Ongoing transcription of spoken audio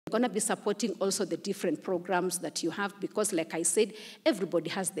going to be supporting also the different programs that you have because, like I said, everybody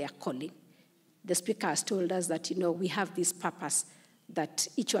has their calling. The Speaker has told us that, we have this purpose that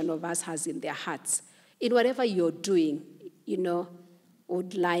each one of us has in their hearts. In whatever you're doing,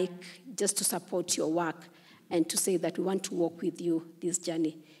 would like just to support your work and to say that we want to walk with you this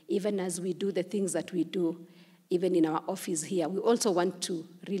journey. Even as we do the things that we do, even in our office here, we also want to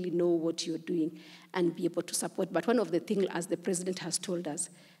really know what you're doing and be able to support. But one of the things, as the President has told us,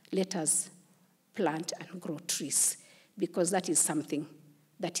 let us plant and grow trees, because that is something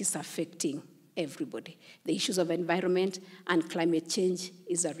that is affecting everybody. The issues of environment and climate change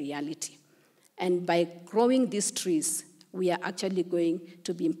is a reality. And by growing these trees, we are actually going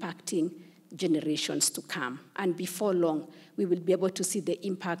to be impacting generations to come. And before long, we will be able to see the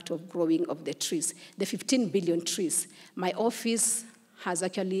impact of growing of the trees. The 15 billion trees. My office has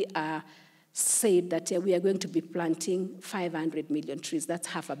actually said that we are going to be planting 500 million trees. That's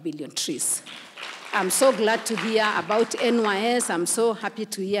 500 million trees. I'm so glad to hear about NYS. I'm so happy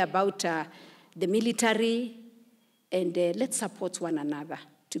to hear about the military. And let's support one another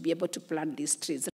to be able to plant these trees.